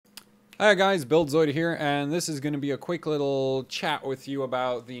Hi guys, BuildZoid here, and this is going to be a quick little chat with you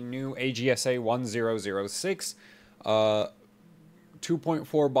about the new AGESA 1006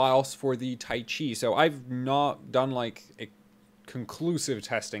 2.4 BIOS for the Taichi. So I've not done like a conclusive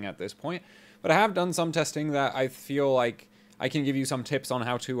testing at this point, but I have done some testing that I feel like I can give you some tips on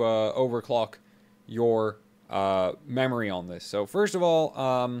how to overclock your memory on this. So first of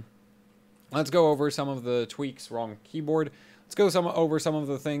all, let's go over some of the tweaks. Wrong keyboard. Let's go over some of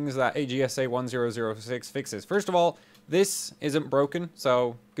the things that AGESA 1006 fixes. First of all, this isn't broken,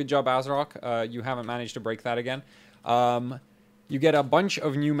 so good job, Asrock. You haven't managed to break that again. You get a bunch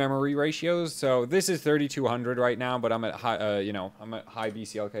of new memory ratios. So this is 3200 right now, but I'm at high, I'm at high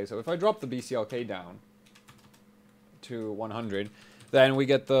BCLK. So if I drop the BCLK down to 100, then we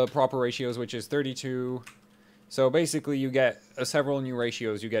get the proper ratios, which is 32. So basically, you get several new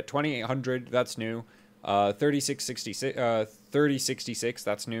ratios. You get 2800, that's new. 3066,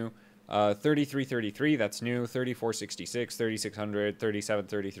 that's new. 3333, that's new. 3466, 3600,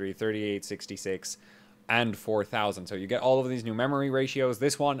 3733, 3866, and 4000. So you get all of these new memory ratios.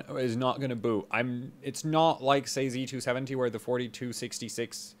 This one is not going to boot. It's not like, say, Z270 where the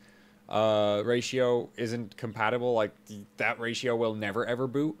 4266 ratio isn't compatible. Like, that ratio will never ever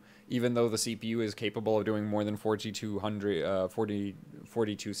boot, even though the CPU is capable of doing more than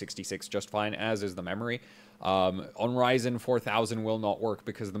 4266 just fine, as is the memory. On Ryzen, 4000 will not work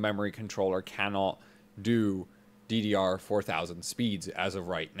because the memory controller cannot do DDR 4000 speeds as of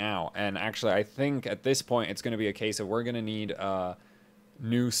right now. And actually, I think at this point, it's going to be a case of we're going to need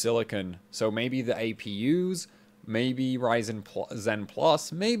new silicon. So maybe the APUs, maybe Ryzen Zen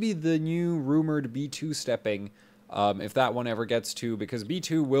Plus, maybe the new rumored B2 stepping, if that one ever gets to, because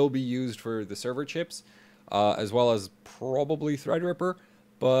B2 will be used for the server chips, as well as probably Threadripper,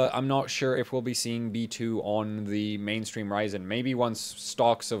 but I'm not sure if we'll be seeing B2 on the mainstream Ryzen. Maybe once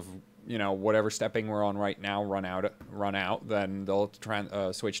stocks of, whatever stepping we're on right now run out, then they'll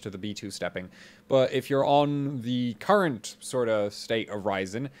switch to the B2 stepping. But if you're on the current sort of state of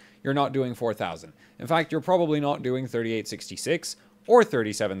Ryzen, you're not doing 4000. In fact, you're probably not doing 3866 or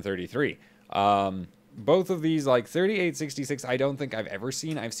 3733. Both of these, like 3866, I don't think I've ever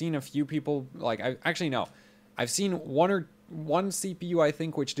seen. I've seen a few people, like, I've seen one CPU, I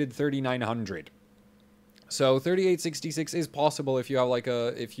think, which did 3900. So 3866 is possible if you have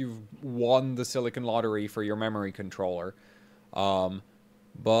if you've won the silicon lottery for your memory controller. But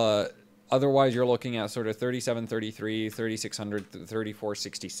otherwise you're looking at sort of 3733, 3600,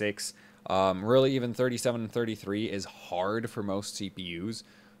 3466. Really even 3733 is hard for most CPUs.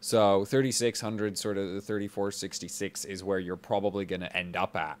 So 3600, sort of the 3466 is where you're probably going to end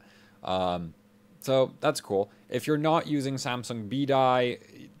up at. So that's cool. If you're not using Samsung B-Die,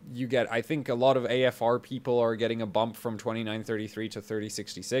 you get, I think a lot of AFR people are getting a bump from 2933 to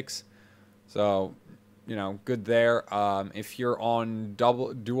 3066. So, good there. If you're on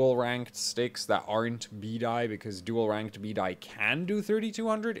dual ranked sticks that aren't B-Die, because dual ranked B-Die can do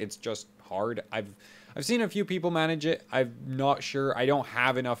 3200, it's just hard. I've seen a few people manage it. I'm not sure. I don't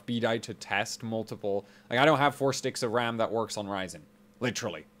have enough B-Die to test multiple. Like, I don't have 4 sticks of RAM that works on Ryzen.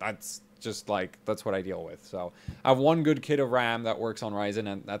 Literally. That's just like, that's what I deal with. So I have one good kit of RAM that works on Ryzen,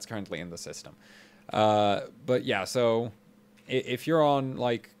 and that's currently in the system. But yeah, so if you're on,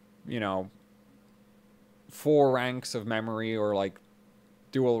 like, 4 ranks of memory, or like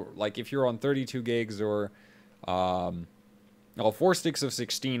dual, like if you're on 32 gigs or, well, 4 sticks of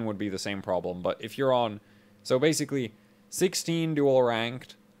 16 would be the same problem. But if you're on, so basically 16 dual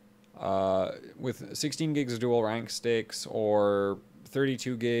ranked, with 16 gigs of dual rank sticks, or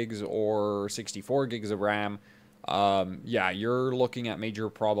 32 gigs or 64 gigs of RAM, yeah, you're looking at major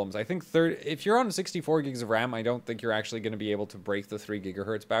problems. I think if you're on 64 gigs of RAM, I don't think you're actually going to be able to break the 3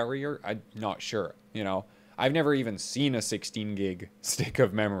 gigahertz barrier. I'm not sure, I've never even seen a 16 gig stick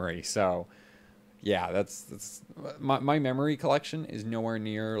of memory, so yeah, that's my memory collection is nowhere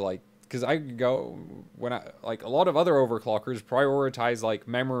near, like, because a lot of other overclockers prioritize like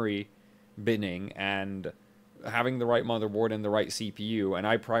memory binning and having the right motherboard and the right CPU, and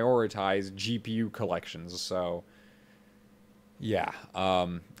I prioritize GPU collections. So yeah,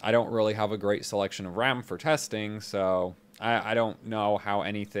 I don't really have a great selection of RAM for testing, so I don't know how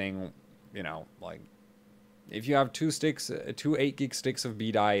anything, like, if you have 2 8 gig sticks of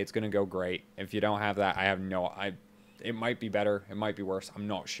B-Die, it's gonna go great. If you don't have that, it might be better, it might be worse, I'm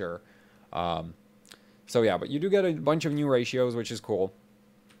not sure. So yeah, but you do get a bunch of new ratios, which is cool.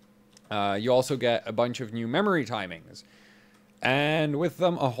 You also get a bunch of new memory timings, and with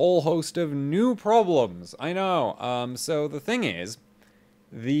them a whole host of new problems. I know. So the thing is,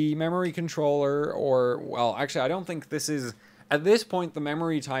 the memory controller, or, well, actually, I don't think this is At this point, the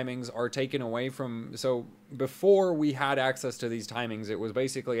memory timings are taken away from... So before we had access to these timings, it was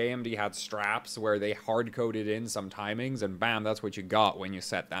basically AMD had straps where they hard-coded in some timings, and bam, that's what you got when you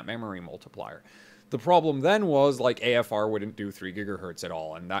set that memory multiplier. The problem then was, like, AFR wouldn't do 3 gigahertz at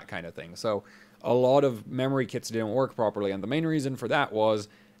all, and that kind of thing. So a lot of memory kits didn't work properly, and the main reason for that was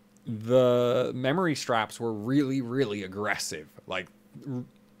the memory straps were really, really aggressive. Like,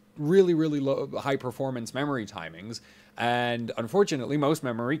 really, really low, high-performance memory timings. And unfortunately, most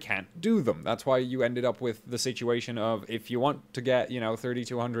memory can't do them. That's why you ended up with the situation of, if you want to get,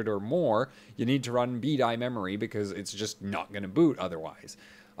 3200 or more, you need to run BDI memory because it's just not going to boot otherwise.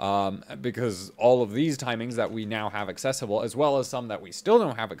 Because all of these timings that we now have accessible, as well as some that we still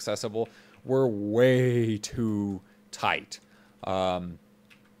don't have accessible, were way too tight.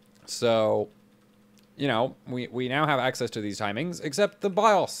 So, we now have access to these timings, except the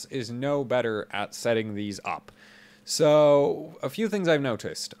BIOS is no better at setting these up. So, a few things I've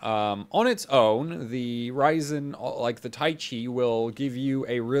noticed. On its own, the Ryzen, like the Taichi, will give you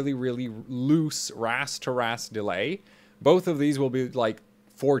a really, really loose RAS-to-RAS delay. Both of these will be like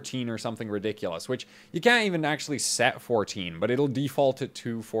 14 or something ridiculous, which you can't even actually set 14, but it'll default it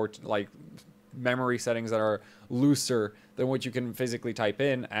to like memory settings that are looser than what you can physically type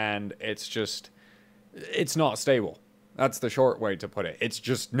in, and it's not stable. That's the short way to put it. It's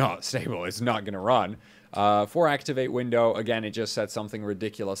just not stable. It's not going to run. For activate window, again, it just sets something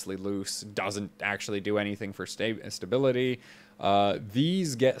ridiculously loose. Doesn't actually do anything for stability.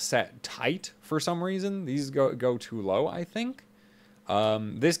 These get set tight for some reason. These go too low, I think.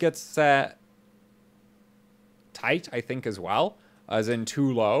 This gets set tight, I think, as well, as in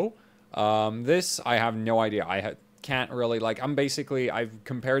too low. This, I have no idea. I can't really, like, I've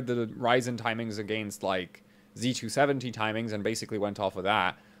compared the Ryzen timings against, like, Z270 timings and basically went off of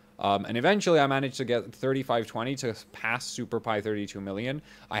that. And eventually I managed to get 3520 to pass SuperPi 32 million.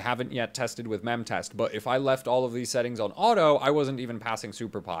 I haven't yet tested with MemTest, but if I left all of these settings on auto, I wasn't even passing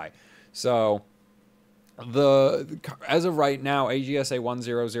SuperPi. So, as of right now, AGESA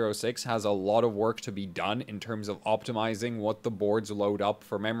 1006 has a lot of work to be done in terms of optimizing what the boards load up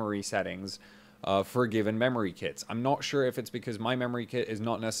for memory settings for given memory kits. I'm not sure if it's because my memory kit is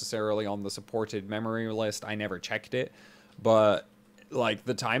not necessarily on the supported memory list. I never checked it, but like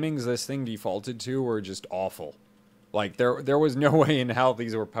the timings this thing defaulted to were just awful. Like there was no way in hell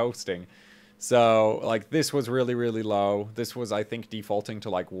these were posting. So like this was really, really low. This was, I think, defaulting to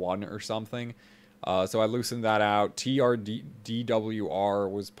like 1 or something. So I loosened that out.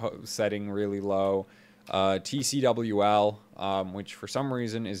 TRDWR was setting really low. TCWL, which for some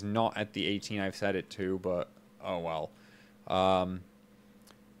reason is not at the 18 I've set it to, but oh well.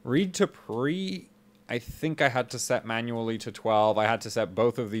 Read to pre, I think I had to set manually to 12. I had to set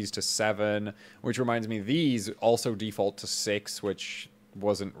both of these to 7, which reminds me these also default to 6, which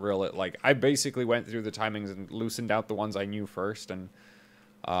wasn't really, like, I basically went through the timings and loosened out the ones I knew first, and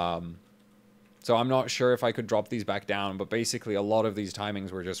so I'm not sure if I could drop these back down, but basically a lot of these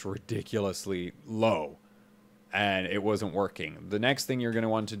timings were just ridiculously low, and it wasn't working. The next thing you're going to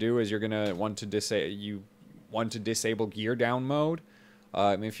want to do is you're going to want to disable gear down mode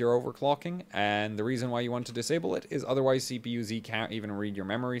if you're overclocking, and the reason why you want to disable it is otherwise CPU-Z can't even read your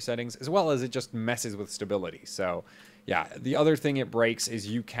memory settings, as well as it just messes with stability. So yeah, the other thing it breaks is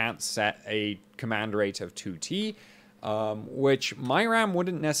you can't set a command rate of 2T, which my RAM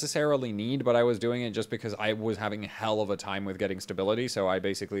wouldn't necessarily need, but I was doing it just because I was having a hell of a time with getting stability, so I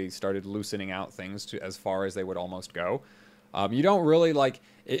basically started loosening out things to as far as they would almost go. You don't really, like,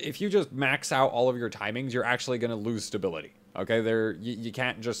 if you just max out all of your timings, you're actually going to lose stability, okay? You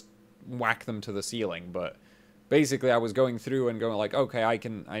can't just whack them to the ceiling, but basically I was going through and going like, okay,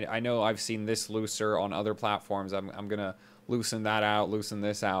 I know I've seen this looser on other platforms, I'm going to loosen that out, loosen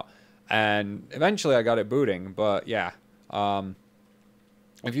this out. And eventually I got it booting, but yeah.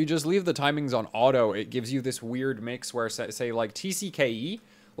 If you just leave the timings on auto, it gives you this weird mix where, say like TCKE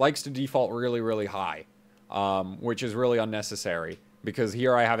likes to default really, really high, which is really unnecessary. Because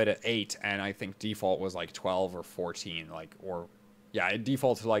here I have it at 8, and I think default was like 12 or 14, like, or, yeah, it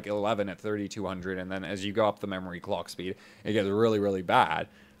defaults to like 11 at 3200, and then as you go up the memory clock speed, it gets really, really bad.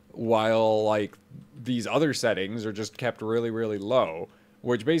 While, like, these other settings are just kept really, really low,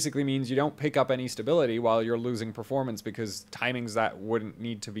 which basically means you don't pick up any stability while you're losing performance, because timings that wouldn't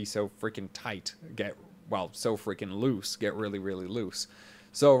need to be so freaking tight so freaking loose, get really, really loose.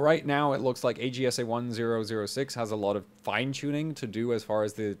 So right now it looks like AGESA 1006 has a lot of fine-tuning to do as far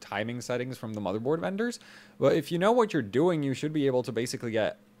as the timing settings from the motherboard vendors. But if you know what you're doing, you should be able to basically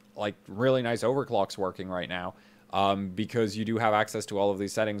get like really nice overclocks working right now, because you do have access to all of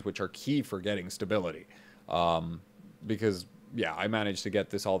these settings, which are key for getting stability. Because yeah, I managed to get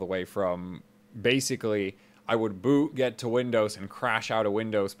this all the way from basically I would boot, get to Windows, and crash out of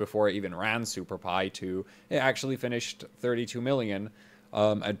Windows before it even ran SuperPi to it actually finished 32 million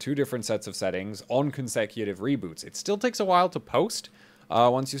at 2 different sets of settings on consecutive reboots. It still takes a while to post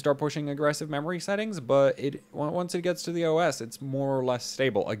once you start pushing aggressive memory settings, but once it gets to the OS, it's more or less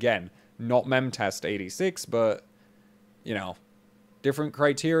stable. Again, not memtest 86, but, you know, different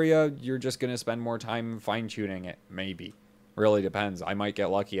criteria, you're just going to spend more time fine-tuning it, maybe. Really depends. I might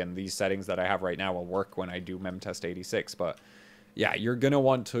get lucky and these settings that I have right now will work when I do memtest 86, but yeah, you're going to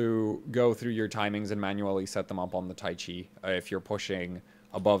want to go through your timings and manually set them up on the Taichi if you're pushing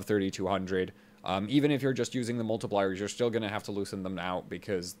above 3200. Even if you're just using the multipliers, you're still going to have to loosen them out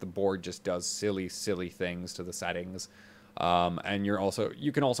because the board just does silly things to the settings. And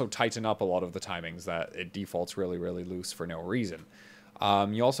you can also tighten up a lot of the timings that it defaults really loose for no reason.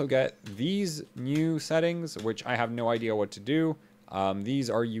 You also get these new settings, which I have no idea what to do. These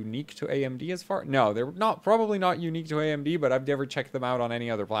are unique to AMD as far... No, they're probably not unique to AMD, but I've never checked them out on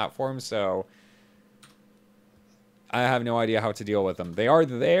any other platform, so I have no idea how to deal with them. They are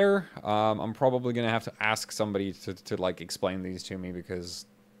there. I'm probably going to have to ask somebody to like explain these to me because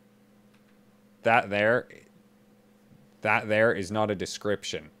that there is not a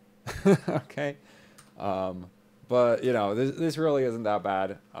description. Okay? But, you know, this really isn't that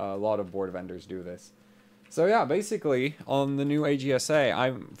bad. A lot of board vendors do this. So, yeah, basically, on the new AGESA,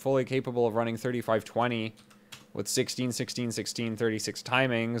 I'm fully capable of running 3520 with 16, 16, 16, 36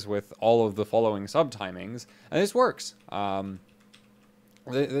 timings with all of the following sub-timings. And this works.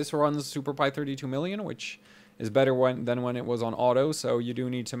 This runs SuperPi 32 million, which is better than when it was on auto. So, you do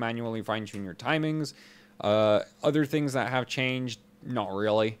need to manually fine-tune your timings. Other things that have changed, not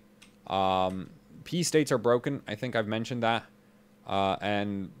really. P states are broken. I think I've mentioned that.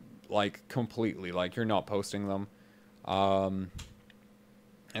 And, like, completely. Like, you're not posting them. I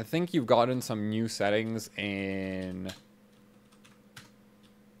think you've gotten some new settings in...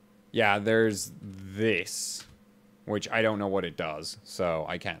 Yeah, there's this. Which I don't know what it does. So,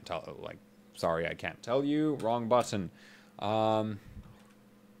 I can't tell... Like, sorry, I can't tell you. Wrong button. But,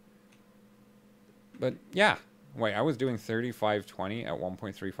 yeah. Wait, I was doing 3520 at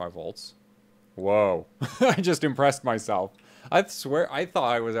 1.35 volts. Whoa. I just impressed myself. I swear, I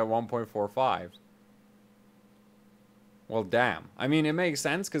thought I was at 1.45. Well, damn. I mean, it makes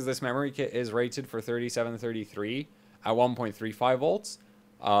sense because this memory kit is rated for 3733 at 1.35 volts.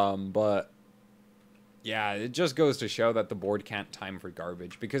 But, yeah, it just goes to show that the board can't time for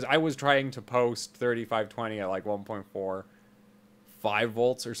garbage. Because I was trying to post 3520 at like 1.45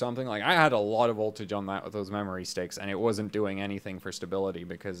 volts or something. Like, I had a lot of voltage on that with those memory sticks, and it wasn't doing anything for stability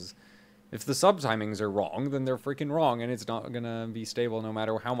because... If the sub-timings are wrong, then they're freaking wrong, and it's not going to be stable no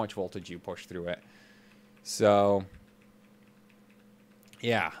matter how much voltage you push through it. So,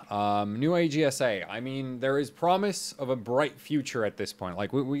 yeah. New AGESA. I mean, there is promise of a bright future at this point.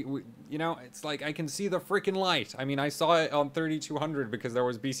 Like, we you know, it's like I can see the freaking light. I mean, I saw it on 3200 because there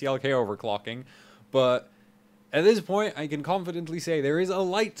was BCLK overclocking, but at this point, I can confidently say there is a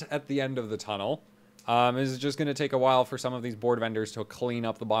light at the end of the tunnel. It's just going to take a while for some of these board vendors to clean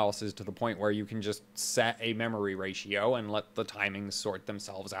up the BIOSes to the point where you can just set a memory ratio and let the timings sort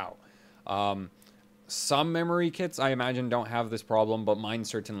themselves out. Some memory kits, I imagine, don't have this problem, but mine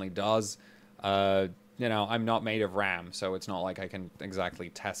certainly does. You know, I'm not made of RAM, so it's not like I can exactly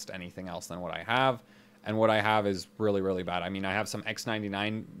test anything else than what I have. And what I have is really bad. I mean, I have some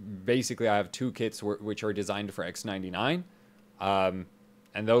X99. Basically, I have 2 kits which are designed for X99.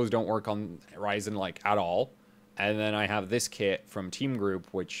 And those don't work on Ryzen, like, at all. And then I have this kit from Team Group,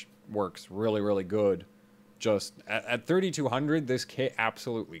 which works really good. Just, at 3200, this kit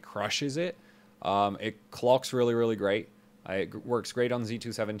absolutely crushes it. It clocks really great. It works great on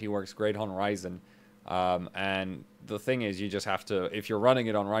Z270, works great on Ryzen. And the thing is, you just have to, if you're running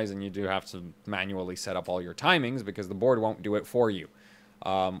it on Ryzen, you do have to manually set up all your timings because the board won't do it for you.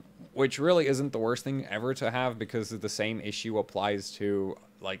 Which really isn't the worst thing ever to have because the same issue applies to,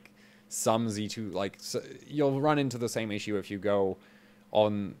 like, some Z2, like, so you'll run into the same issue if you go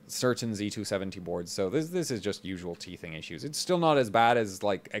on certain Z270 boards. So this is just usual teething issues. It's still not as bad as,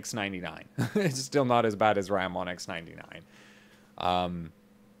 like, X99. It's still not as bad as RAM on X99.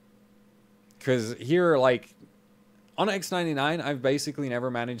 Because here, like, on X99, I've basically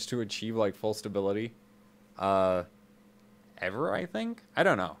never managed to achieve, like, full stability. Ever, I think? I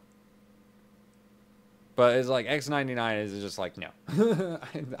don't know. But it's like X99 is just like, no.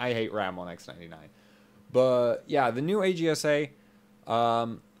 I hate RAM on X99. But yeah, the new AGESA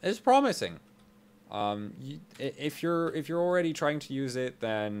is promising. If you're already trying to use it,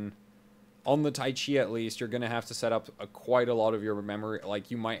 then on the Taichi at least, you're going to have to set up quite a lot of your memory.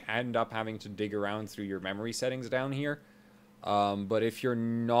 Like, you might end up having to dig around through your memory settings down here. But if you're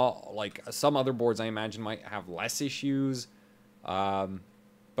not, like, some other boards I imagine might have less issues. But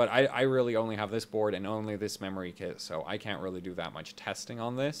I really only have this board and only this memory kit, so I can't really do that much testing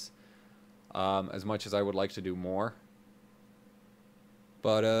on this. As much as I would like to do more.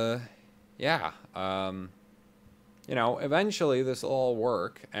 But, yeah. You know, eventually this will all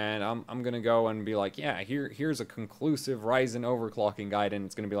work, and I'm going to go and be like, yeah, here's a conclusive Ryzen overclocking guide, and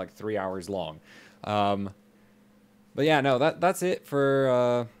it's going to be like 3 hours long. But yeah, no, that's it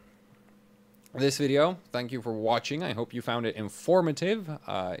for this video. Thank you for watching. I hope you found it informative,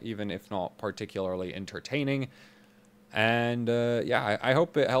 even if not particularly entertaining. And yeah, I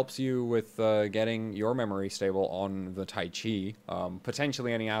hope it helps you with getting your memory stable on the Taichi.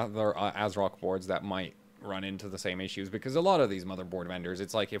 Potentially any other Asrock boards that might run into the same issues, because a lot of these motherboard vendors,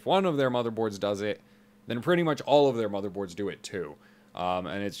 it's like if one of their motherboards does it, then pretty much all of their motherboards do it too.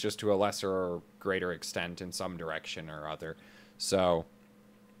 And it's just to a lesser or greater extent in some direction or other. So,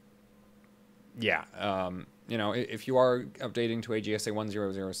 yeah, you know, if you are updating to AGESA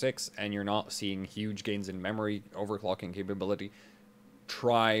 1006 and you're not seeing huge gains in memory overclocking capability,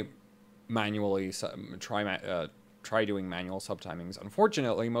 try manually, try doing manual subtimings.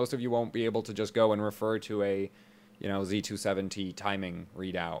 Unfortunately, most of you won't be able to just go and refer to a, you know, Z270 timing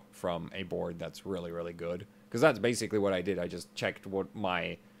readout from a board that's really, really good. Because that's basically what I did. I just checked what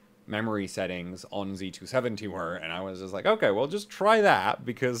my memory settings on Z270 were, and I was just like, okay, well, just try that,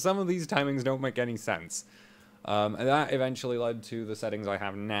 because some of these timings don't make any sense. And that eventually led to the settings I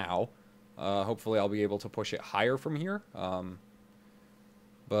have now. Hopefully I'll be able to push it higher from here.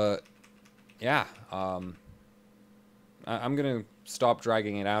 But, yeah, I'm going to stop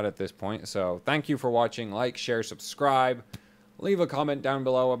dragging it out at this point. So thank you for watching. Like, share, subscribe. Leave a comment down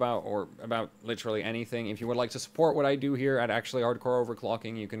below about literally anything. If you would like to support what I do here at Actually Hardcore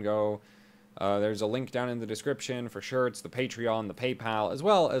Overclocking, you can go. There's a link down in the description for sure. It's the Patreon, the PayPal, as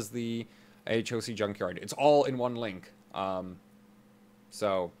well as the AHOC Junkyard. It's all in one link.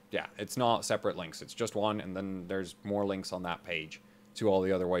 So, yeah, it's not separate links. It's just one, and then there's more links on that page to all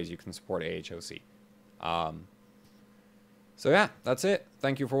the other ways you can support AHOC. So yeah, that's it.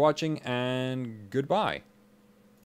 Thank you for watching, and goodbye.